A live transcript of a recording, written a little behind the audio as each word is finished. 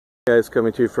Guys,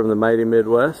 coming to you from the mighty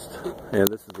Midwest, and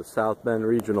this is the South Bend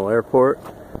Regional Airport,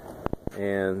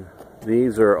 and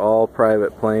these are all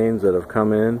private planes that have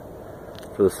come in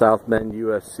for the South Bend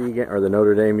USC game, or the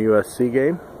Notre Dame USC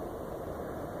game.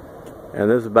 And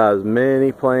this is about as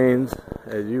many planes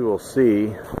as you will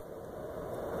see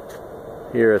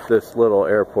here at this little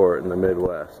airport in the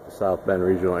Midwest, the South Bend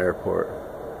Regional Airport.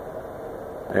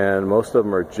 And most of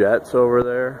them are jets over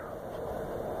there.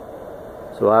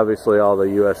 So obviously all the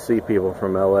USC people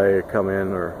from LA come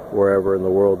in, or wherever in the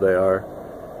world they are.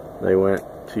 They went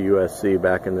to USC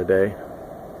back in the day.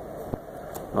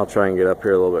 I'll try and get up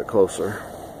here a little bit closer.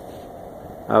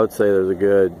 I would say there's a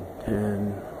good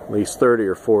at least 30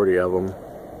 or 40 of them.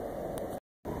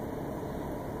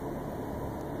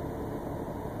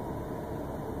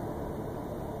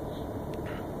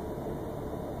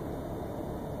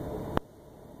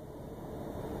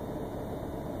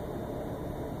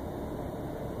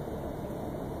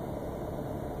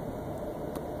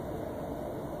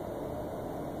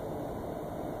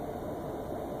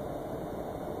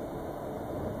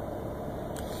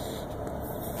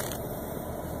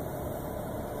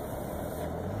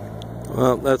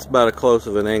 Well, that's about as close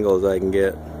of an angle as I can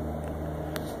get,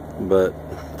 but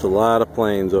it's a lot of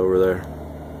planes over there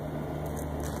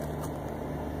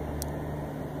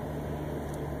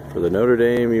for the Notre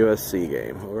Dame USC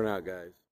game. Over and out, guys.